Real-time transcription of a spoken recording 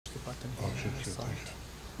button Oh, here. sure, thank you.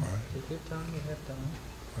 All right. Take your time, you have time.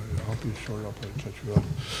 All right, I'll be short, I'll probably catch you up.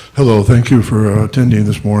 Hello, thank you for attending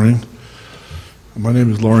this morning. My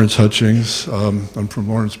name is Lawrence Hutchings. I'm from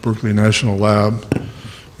Lawrence Berkeley National Lab.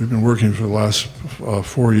 We've been working for the last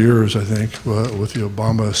 4 years, I think, with the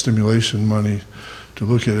Obama stimulation money to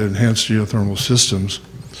look at enhanced geothermal systems.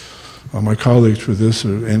 My colleagues for this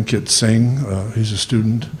are Ankit Singh, he's a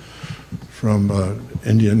student from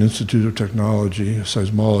Indian Institute of Technology, a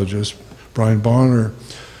seismologist. Brian Bonner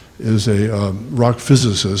is a rock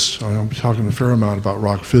physicist. I'm talking a fair amount about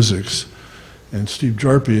rock physics. And Steve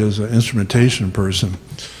Jarpy is an instrumentation person.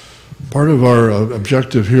 Part of our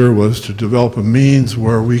objective here was to develop a means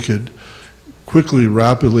where we could quickly,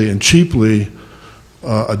 rapidly, and cheaply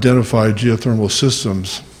identify geothermal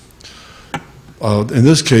systems. In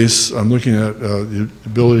this case, I'm looking at the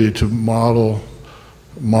ability to model,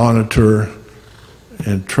 monitor,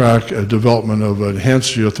 and track a development of an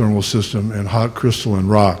enhanced geothermal system in hot crystalline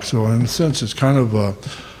rock. So in a sense, it's kind of a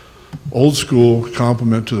old school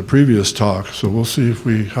complement to the previous talk. So we'll see if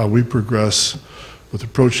how we progress with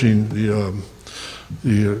approaching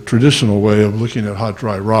the traditional way of looking at hot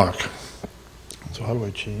dry rock. So how do I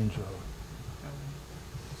change?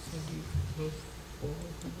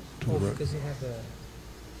 Because you have a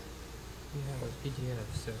PDF,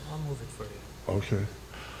 so I'll move it for you. Okay.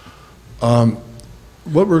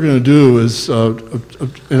 What we're going to do is, and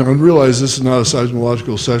I realize this is not a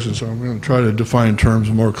seismological session, so I'm going to try to define terms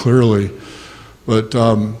more clearly. But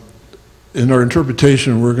in our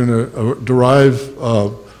interpretation, we're going to derive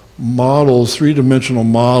models, three-dimensional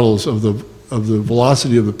models of the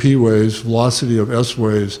velocity of the P waves, velocity of S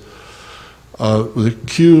waves, with a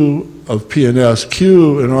Q of P and S.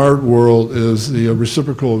 Q in our world is the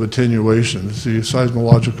reciprocal of attenuation. It's the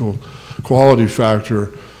seismological quality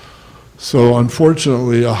factor. So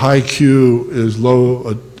unfortunately, a high Q is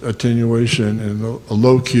low attenuation, and a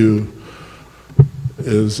low Q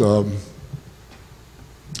is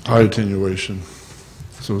high attenuation.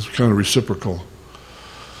 So it's kind of reciprocal.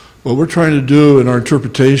 What we're trying to do in our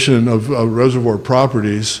interpretation of reservoir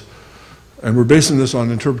properties, and we're basing this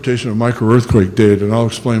on interpretation of microearthquake data, and I'll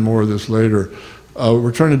explain more of this later.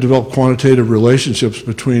 We're trying to develop quantitative relationships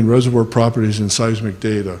between reservoir properties and seismic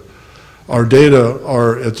data. Our data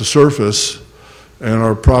are at the surface, and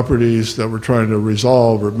our properties that we're trying to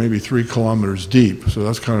resolve are maybe 3 kilometers deep. So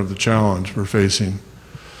that's kind of the challenge we're facing.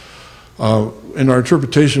 In our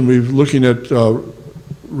interpretation, we're looking at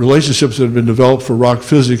relationships that have been developed for rock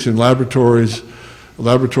physics in laboratory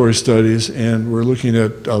studies, and we're looking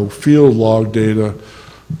at field log data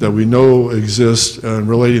that we know exists and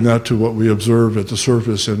relating that to what we observe at the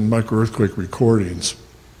surface in microearthquake recordings.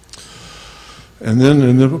 And then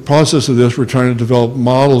in the process of this, we're trying to develop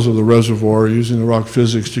models of the reservoir using the rock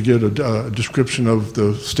physics to get a description of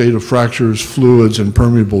the state of fractures, fluids, and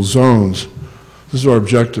permeable zones. This is our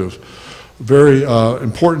objective. Very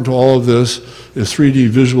important to all of this is 3D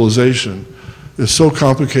visualization. It's so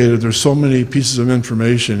complicated, there's so many pieces of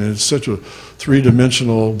information, and it's such a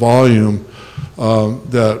three-dimensional volume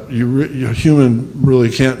that a human really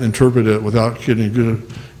can't interpret it without getting good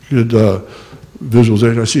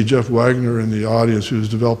visualization. I see Jeff Wagner in the audience, who's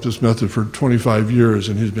developed this method for 25 years,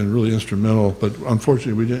 and he's been really instrumental. But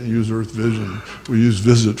unfortunately, we didn't use Earth Vision. We used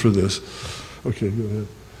Visit for this. Okay, go ahead.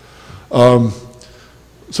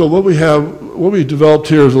 So what we developed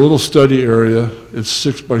here is a little study area. It's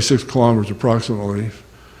 6 by 6 kilometers approximately,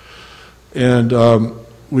 and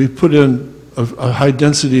we put in a high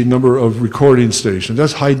density number of recording stations.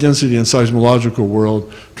 That's high density in seismological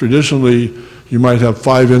world. Traditionally, you might have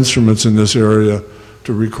 5 instruments in this area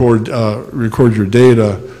to record your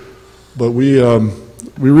data, but we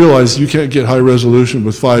realized you can't get high resolution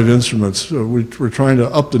with 5 instruments. So we're trying to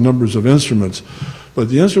up the numbers of instruments, but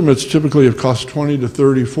the instruments typically have cost $20,000 to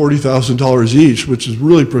 $30,000, $40,000 each, which is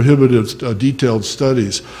really prohibitive detailed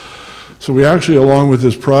studies. So we actually, along with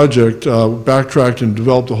this project, backtracked and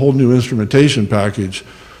developed a whole new instrumentation package,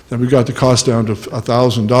 and we got the cost down to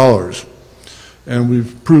 $1,000. And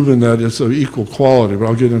we've proven that it's of equal quality, but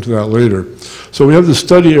I'll get into that later. So we have the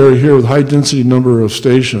study area here with high density number of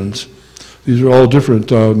stations. These are all different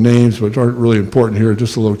names, but aren't really important here,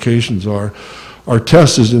 just the locations are. Our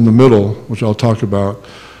test is in the middle, which I'll talk about.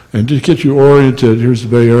 And to get you oriented, here's the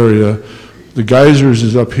Bay Area. The Geysers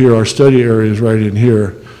is up here, our study area is right in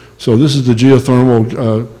here. So this is the geothermal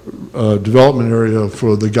development area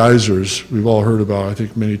for the Geysers we've all heard about, I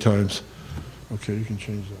think, many times. Okay, you can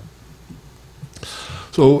change that.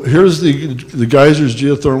 So here's the Geysers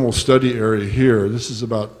geothermal study area here. This is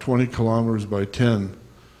about 20 kilometers by 10.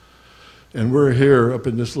 And we're here up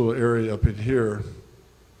in this little area up in here.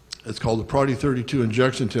 It's called the Prati-32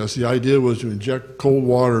 injection test. The idea was to inject cold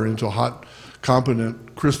water into hot,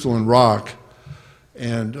 competent crystalline rock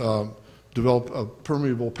and develop a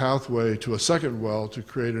permeable pathway to a second well to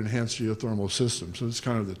create an enhanced geothermal system. So this is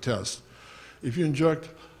kind of the test. If you inject,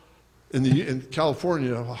 in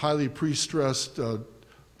California, a highly pre-stressed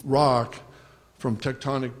rock from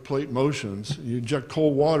tectonic plate motions, you inject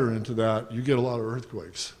cold water into that, you get a lot of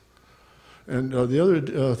earthquakes. And the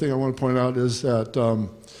other thing I want to point out is that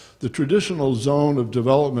the traditional zone of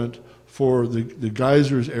development for the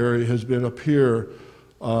geysers area has been up here,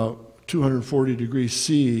 240 degrees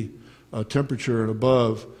C temperature and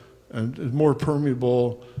above, and is more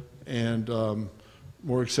permeable and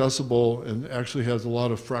more accessible, and actually has a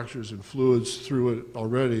lot of fractures and fluids through it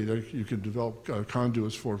already that you can develop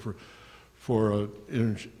conduits for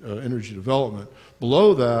energy development.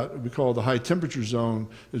 Below that, we call the high temperature zone,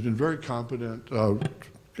 has been very competent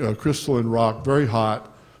crystalline rock, very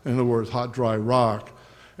hot, in other words, hot, dry rock.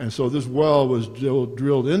 And so this well was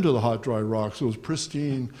drilled into the hot, dry rock, so it was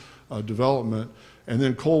pristine development. And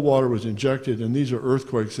then cold water was injected, and these are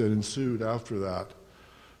earthquakes that ensued after that.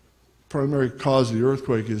 Primary cause of the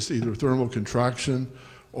earthquake is either thermal contraction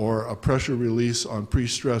or a pressure release on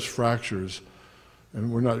pre-stressed fractures.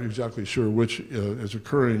 And we're not exactly sure which is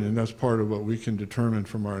occurring, and that's part of what we can determine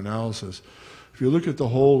from our analysis. If you look at the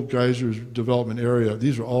whole geysers development area,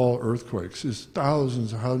 these are all earthquakes. There's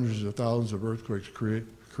thousands, hundreds of thousands of earthquakes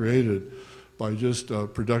created by just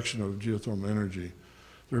production of geothermal energy.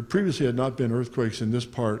 There previously had not been earthquakes in this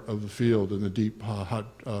part of the field, in the deep, hot,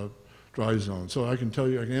 dry zone. So I can tell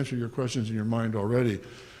you, I can answer your questions in your mind already.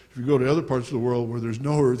 If you go to other parts of the world where there's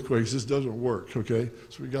no earthquakes, this doesn't work, okay?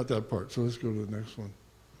 So we got that part. So let's go to the next one.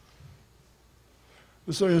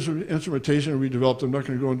 This is our instrumentation we developed. I'm not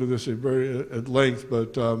going to go into this at length,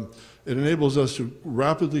 but it enables us to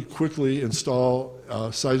rapidly, quickly install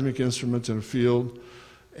seismic instruments in a field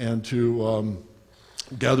and to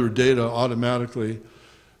gather data automatically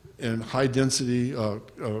in high density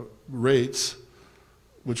rates,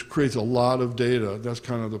 which creates a lot of data. That's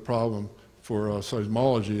kind of the problem for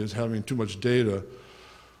seismology, is having too much data.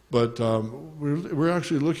 But we're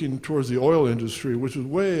actually looking towards the oil industry, which is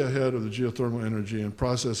way ahead of the geothermal energy in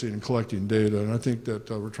processing and collecting data. And I think that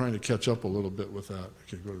we're trying to catch up a little bit with that.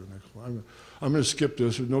 Okay, go to the next one. I'm going to skip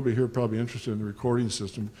this. There's nobody here probably interested in the recording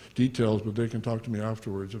system details, but they can talk to me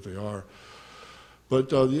afterwards if they are. But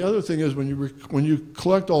the other thing is when you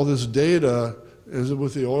collect all this data, as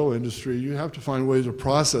with the oil industry, you have to find ways of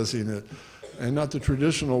processing it. And not the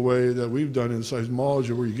traditional way that we've done in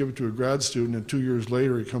seismology, where you give it to a grad student and 2 years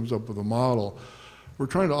later he comes up with a model. We're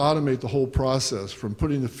trying to automate the whole process from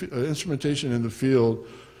putting the instrumentation in the field,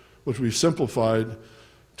 which we've simplified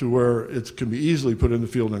to where it can be easily put in the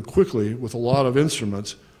field and quickly with a lot of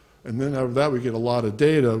instruments. And then out of that we get a lot of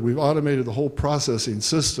data. We've automated the whole processing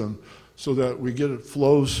system so that we get it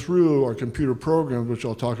flows through our computer programs, which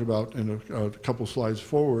I'll talk about in a couple slides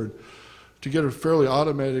forward, to get it fairly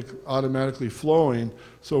automatically flowing,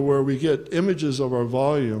 so where we get images of our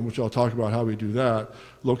volume, which I'll talk about how we do that,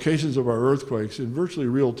 locations of our earthquakes in virtually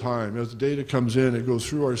real time. As the data comes in, it goes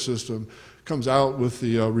through our system, comes out with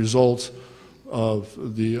the results of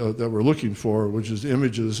that we're looking for, which is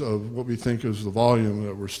images of what we think is the volume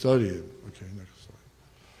that we're studying. Okay, next slide.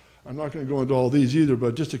 I'm not going to go into all these either,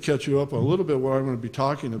 but just to catch you up on a little bit what I'm going to be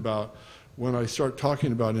talking about when I start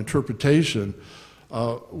talking about interpretation.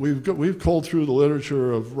 We've culled through the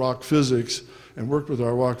literature of rock physics and worked with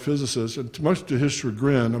our rock physicists, and much to his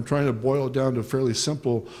chagrin, I'm trying to boil it down to fairly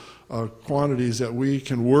simple quantities that we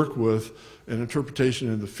can work with in interpretation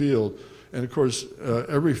in the field. And of course,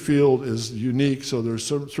 every field is unique, so there's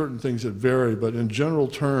certain things that vary, but in general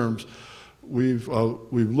terms, we've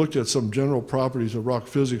looked at some general properties of rock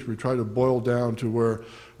physics. We try to boil down to where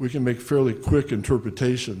we can make fairly quick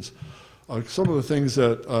interpretations. Some of the things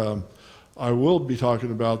that I will be talking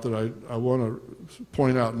about that I want to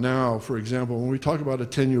point out now, for example, when we talk about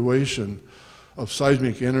attenuation of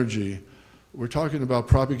seismic energy, we're talking about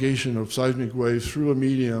propagation of seismic waves through a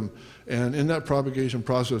medium, and in that propagation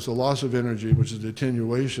process, the loss of energy, which is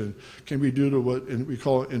attenuation, can be due to what we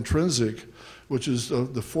call intrinsic, which is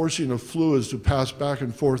the forcing of fluids to pass back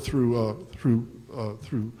and forth through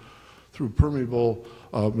permeable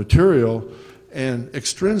material, and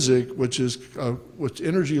extrinsic, which is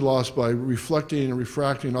energy loss by reflecting and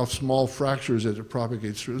refracting off small fractures as it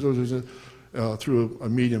propagates through a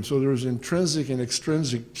medium. So there's intrinsic and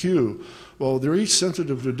extrinsic Q. Well, they're each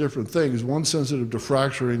sensitive to different things. One's sensitive to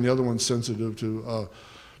fracturing, the other one's sensitive to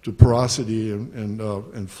porosity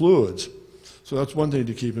and fluids. So that's one thing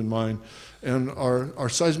to keep in mind. And our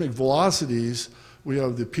seismic velocities, we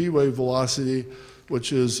have the P wave velocity.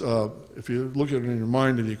 which is, if you look at it in your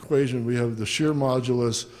mind in the equation, we have the shear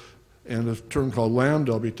modulus and a term called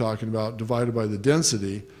lambda I'll be talking about divided by the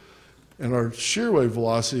density, and our shear wave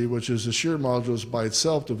velocity, which is the shear modulus by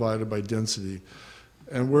itself divided by density.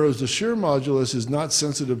 And whereas the shear modulus is not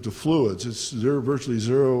sensitive to fluids, it's virtually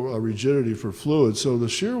zero rigidity for fluids, so the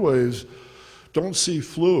shear waves don't see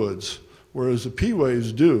fluids, whereas the P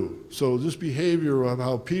waves do. So this behavior of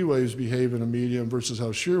how P waves behave in a medium versus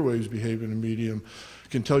how shear waves behave in a medium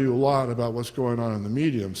can tell you a lot about what's going on in the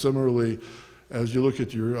medium. Similarly, as you look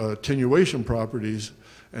at your attenuation properties,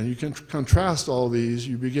 and you can contrast all these,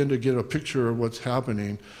 you begin to get a picture of what's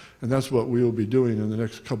happening, and that's what we will be doing in the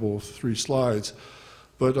next couple of 3 slides.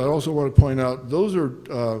 But I also want to point out, those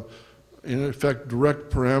are, in effect, direct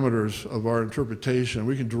parameters of our interpretation.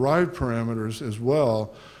 We can derive parameters as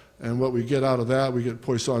well, and what we get out of that, we get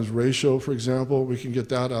Poisson's ratio, for example. We can get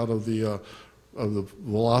that out of the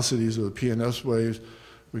velocities of the PNS waves.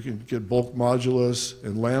 We can get bulk modulus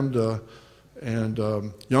and lambda and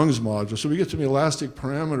Young's modulus. So we get some elastic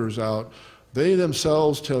parameters out. They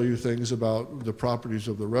themselves tell you things about the properties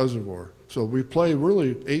of the reservoir. So we play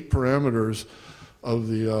really 8 parameters of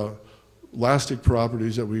the elastic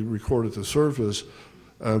properties that we record at the surface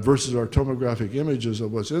versus our tomographic images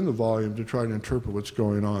of what's in the volume to try to interpret what's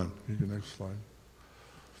going on. Next slide.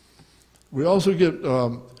 We also get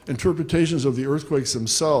interpretations of the earthquakes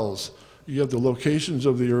themselves. You have the locations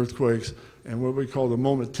of the earthquakes and what we call the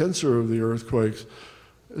moment tensor of the earthquakes.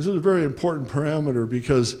 This is a very important parameter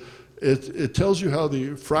because it tells you how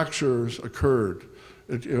the fractures occurred.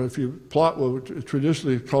 If you plot what we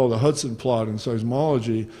traditionally call the Hudson plot in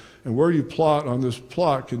seismology, and where you plot on this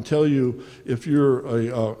plot can tell you if you're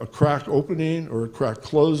a crack opening or a crack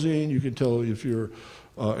closing. You can tell if you're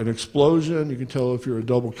an explosion. You can tell if you're a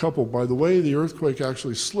double couple by the way the earthquake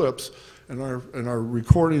actually slips, and our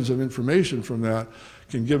recordings of information from that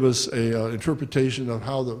can give us a interpretation of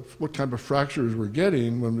how what type of fractures we're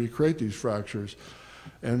getting when we create these fractures.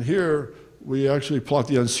 And here we actually plot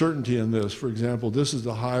the uncertainty in this. For example, this is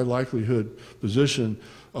the high likelihood position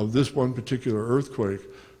of this one particular earthquake.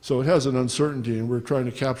 So it has an uncertainty, and we're trying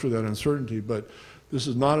to capture that uncertainty, but this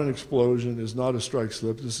is not an explosion, it's not a strike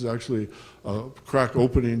slip. This is actually a crack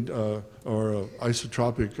opening or an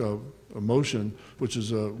isotropic motion, which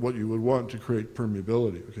is what you would want to create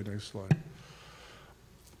permeability. Okay, next slide.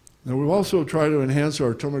 Now we've also tried to enhance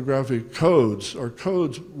our tomographic codes. Our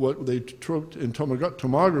codes, what they troped in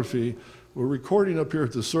tomography, we're recording up here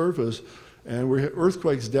at the surface, and we have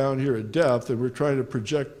earthquakes down here at depth, and we're trying to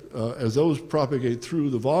project, as those propagate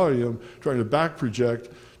through the volume, trying to back project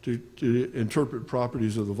to interpret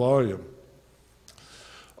properties of the volume.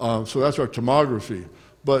 So that's our tomography.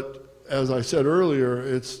 But as I said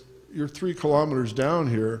earlier, you're 3 kilometers down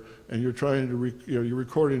here, and you're trying to, you're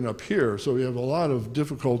recording up here. So we have a lot of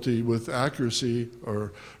difficulty with accuracy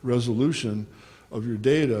or resolution of your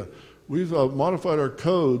data. We've modified our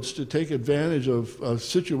codes to take advantage of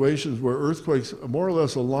situations where earthquakes more or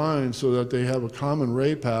less align so that they have a common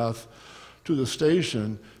ray path to the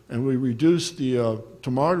station, and we reduce the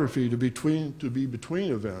tomography to be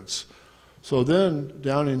between events. So then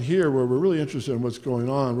down in here where we're really interested in what's going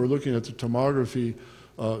on, we're looking at the tomography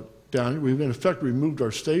down. We've in effect removed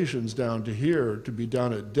our stations down to here to be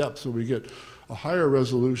down at depth, so we get a higher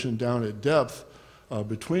resolution down at depth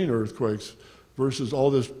between earthquakes versus all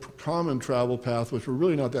this common travel path, which we're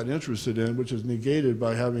really not that interested in, which is negated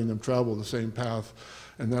by having them travel the same path,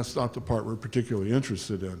 and that's not the part we're particularly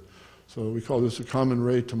interested in. So we call this a common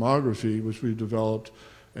ray tomography, which we've developed,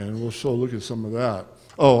 and we'll still look at some of that.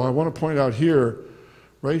 Oh, I want to point out here,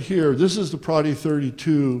 right here, this is the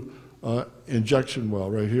Prati-32 injection well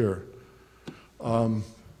right here.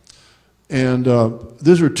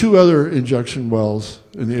 These are 2 other injection wells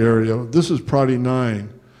in the area. This is Prati-9.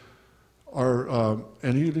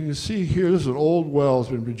 And you can see here, this is an old well, it's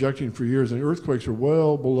been projecting for years, and the earthquakes are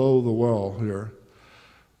well below the well here.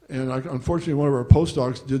 And unfortunately, one of our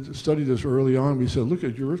postdocs did study this early on. We said, look,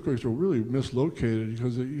 your earthquakes are really mislocated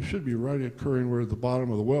because you should be right occurring where at the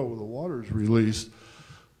bottom of the well where the water is released.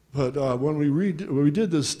 But when we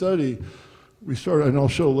did this study, we started, and I'll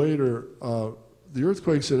show later, the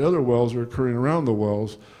earthquakes at other wells are occurring around the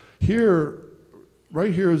wells. Here,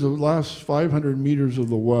 right here is the last 500 meters of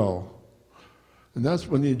the well. And that's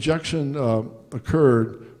when the injection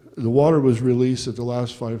occurred. The water was released at the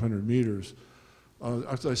last 500 meters.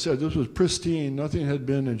 As I said, this was pristine. Nothing had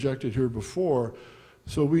been injected here before.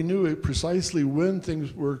 So we knew precisely when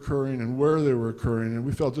things were occurring and where they were occurring. And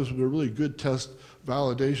we felt this was a really good test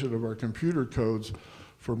validation of our computer codes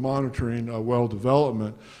for monitoring well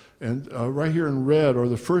development. And right here in red are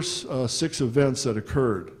the first 6 events that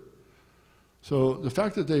occurred. So the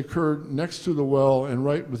fact that they occurred next to the well and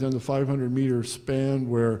right within the 500-meter span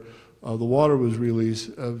where the water was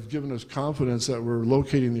released have given us confidence that we're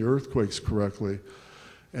locating the earthquakes correctly.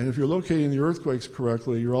 And if you're locating the earthquakes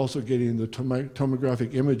correctly, you're also getting the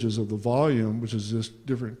tomographic images of the volume, which is just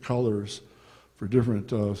different colors for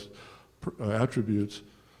different attributes,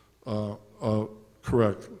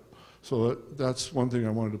 correct. So that's one thing I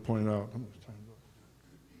wanted to point out.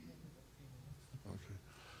 Okay,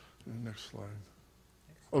 next slide.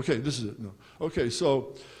 Okay, this is it. No. Okay,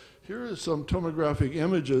 so here is some tomographic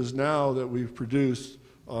images now that we've produced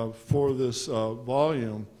for this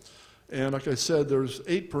volume. And like I said, there's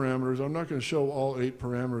 8 parameters. I'm not going to show all 8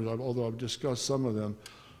 parameters, although I've discussed some of them.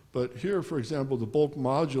 But here, for example, the bulk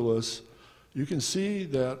modulus, you can see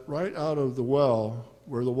that right out of the well,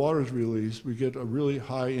 where the water is released, we get a really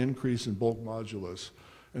high increase in bulk modulus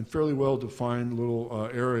and fairly well-defined little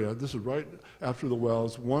area. This is right after the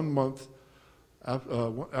wells, 1 month,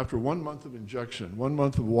 after 1 month of injection, 1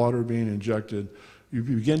 month of water being injected, you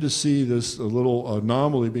begin to see this little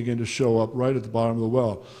anomaly begin to show up right at the bottom of the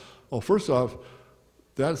well. Well, first off,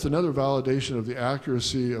 that's another validation of the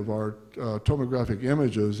accuracy of our tomographic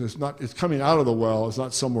images. It's coming out of the well, it's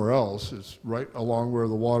not somewhere else. It's right along where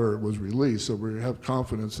the water was released, so we have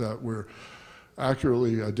confidence that we're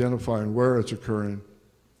accurately identifying where it's occurring.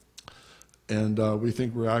 And we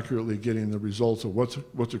think we're accurately getting the results of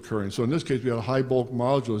what's occurring. So in this case, we had a high bulk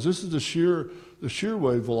modulus. This is the shear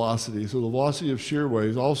wave velocity. So the velocity of shear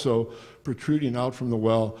waves also protruding out from the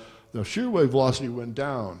well. The shear wave velocity went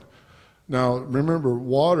down. Now, remember,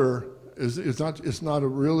 water is not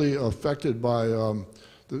really affected by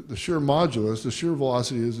the shear modulus. The shear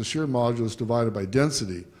velocity is the shear modulus divided by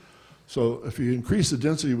density. So if you increase the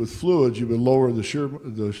density with fluids, you would lower the shear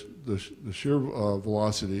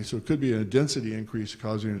velocity. So it could be a density increase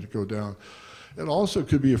causing it to go down. It also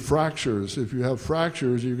could be fractures. If you have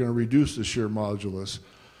fractures, you're going to reduce the shear modulus.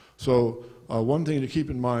 So one thing to keep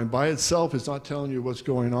in mind, by itself, it's not telling you what's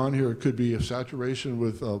going on here. It could be a saturation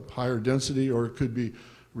with higher density, or it could be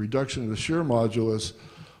reduction of the shear modulus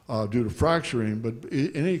due to fracturing. But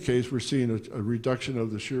in any case, we're seeing a reduction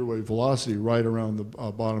of the shear wave velocity right around the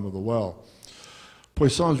bottom of the well.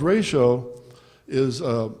 Poisson's ratio is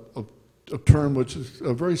a term which is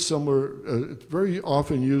very similar. It's very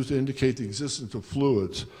often used to indicate the existence of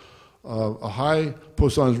fluids. A high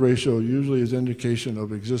Poisson's ratio usually is indication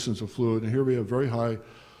of existence of fluid, and here we have very high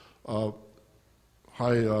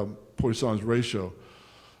Poisson's ratio.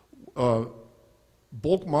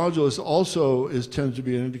 Bulk modulus also tends to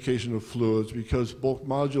be an indication of fluids, because bulk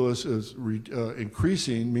modulus is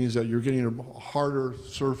increasing means that you're getting a harder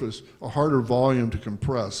surface, a harder volume to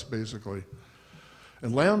compress, basically.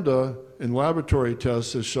 And lambda in laboratory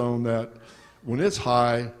tests has shown that when it's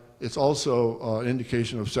high, it's also an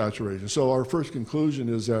indication of saturation. So our first conclusion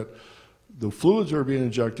is that the fluids are being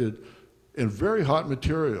injected in very hot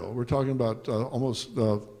material. We're talking about almost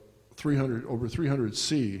over 300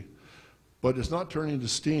 C, but it's not turning to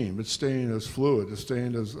steam. It's staying as fluid. It's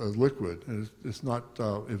staying as liquid. And it's not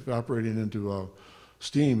evaporating into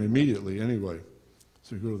steam immediately anyway.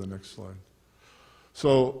 So you go to the next slide.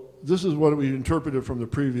 So this is what we interpreted from the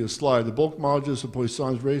previous slide. The bulk modulus of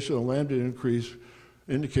Poisson's ratio and lambda increase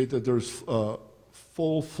indicate that there's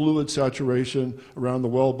full fluid saturation around the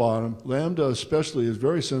well bottom. Lambda especially is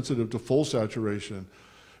very sensitive to full saturation.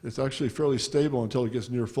 It's actually fairly stable until it gets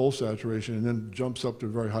near full saturation and then jumps up to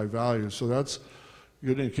very high values. So that's a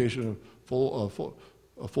good indication of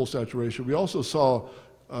full saturation. We also saw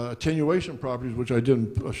attenuation properties, which I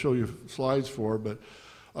didn't show you slides for, but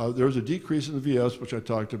there's a decrease in the VS, which I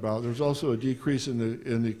talked about. There's also a decrease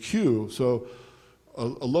in the Q. So a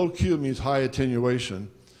low Q means high attenuation.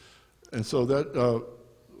 And so that,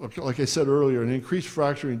 like I said earlier, an increased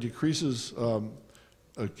fracturing decreases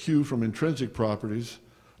a Q from intrinsic properties,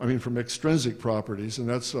 from extrinsic properties, and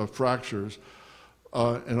that's fractures.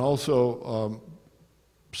 And also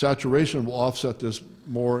saturation will offset this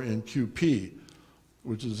more in QP,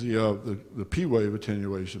 which is the P wave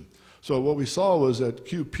attenuation. So what we saw was that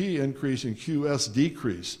QP increase and QS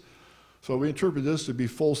decrease. So we interpret this to be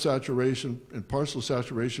full saturation, and partial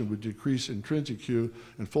saturation would decrease intrinsic Q,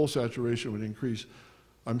 and full saturation would increase,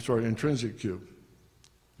 intrinsic Q.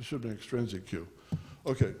 It should have been extrinsic Q.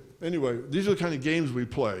 Okay, anyway, these are the kind of games we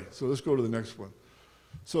play. So let's go to the next one.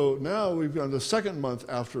 So now we've gone the second month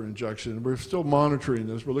after injection. We're still monitoring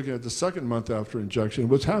this. We're looking at the second month after injection.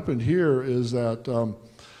 What's happened here is that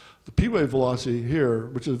the P wave velocity here,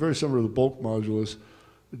 which is very similar to the bulk modulus,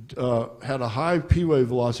 had a high P wave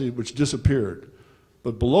velocity which disappeared.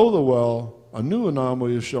 But below the well, a new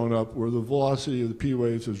anomaly has shown up where the velocity of the P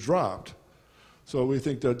waves has dropped. So we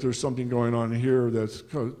think that there's something going on here that's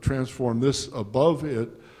kind of transformed this above it.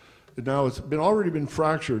 And now it's already been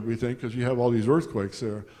fractured, we think, because you have all these earthquakes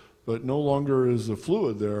there. But no longer is the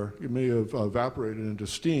fluid there. It may have evaporated into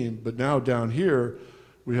steam. But now down here,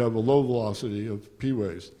 we have a low velocity of P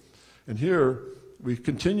waves. And here, we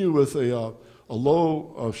continue with a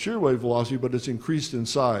low shear wave velocity, but it's increased in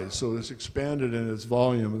size. So it's expanded in its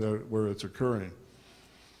volume where it's occurring.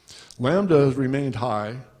 Lambda has remained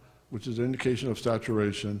high, which is an indication of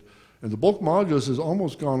saturation. And the bulk modulus has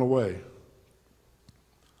almost gone away.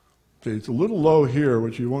 Okay, it's a little low here,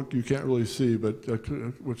 which you can't really see, but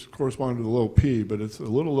which corresponds to the low P, but it's a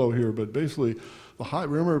little low here. But basically, the high.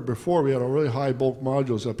 Remember before we had a really high bulk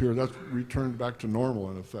modulus up here. That's returned back to normal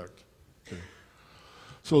in effect. Okay.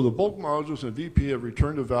 So the bulk modulus and VP have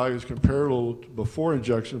returned to values comparable to before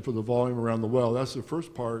injection for the volume around the well. That's the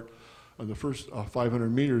first part of the first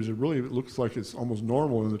 500 meters. It really looks like it's almost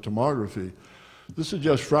normal in the tomography. This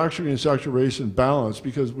suggests fracturing and saturation balance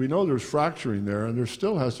because we know there's fracturing there and there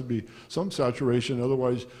still has to be some saturation,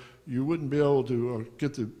 otherwise you wouldn't be able to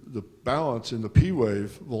get the balance in the P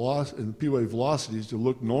wave velocities to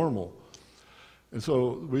look normal. And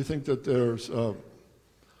so we think that there's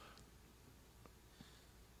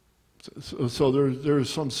there's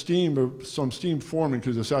some steam forming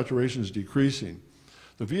because the saturation is decreasing.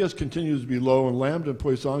 The VS continues to be low and lambda and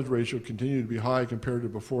Poisson's ratio continue to be high compared to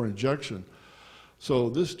before injection.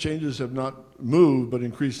 So these changes have not moved but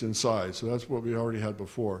increased in size. So that's what we already had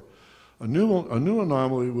before. A new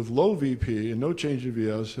anomaly with low VP and no change in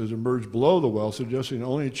VS has emerged below the well, suggesting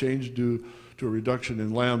only a change due to a reduction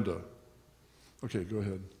in lambda. Okay, go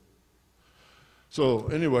ahead. So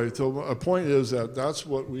anyway, so a point is that that's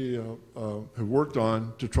what we have worked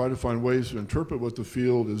on to try to find ways to interpret what the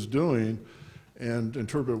field is doing and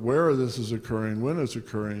interpret where this is occurring, when it's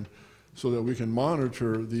occurring, so that we can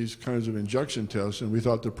monitor these kinds of injection tests. And we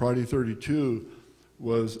thought the Prati-32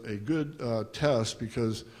 was a good test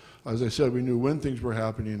because, as I said, we knew when things were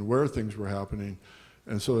happening and where things were happening.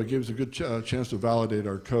 And so it gives a good chance to validate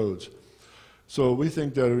our codes. So we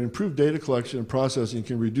think that improved data collection and processing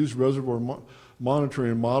can reduce reservoir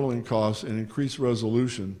monitoring and modeling costs and increase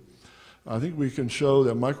resolution. I think we can show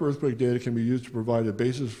that microearthquake data can be used to provide a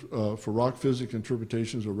basis for rock physics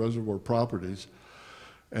interpretations of reservoir properties.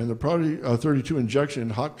 And the Prati-32 injection in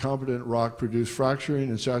hot competent rock produced fracturing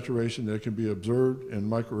and saturation that can be observed in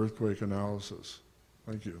microearthquake analysis.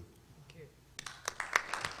 Thank you. Thank you.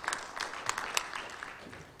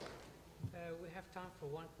 We have time for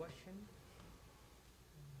one question.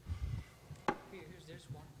 There's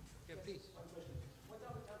one. Yeah, please. One question. What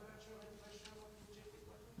are the temperature and pressure of injected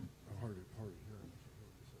water? Hard to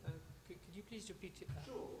hear. Could you please repeat it?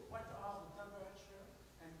 Sure. What are the temperature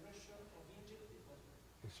and pressure of injected water?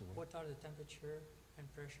 What are the temperature and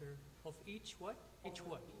pressure of each what? Each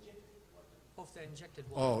what? Of the injected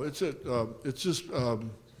water. Oh, it's just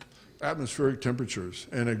atmospheric temperatures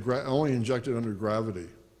and only injected under gravity.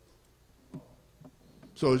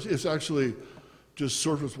 So it's actually just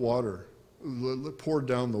surface water poured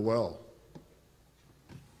down the well.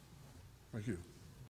 Thank you.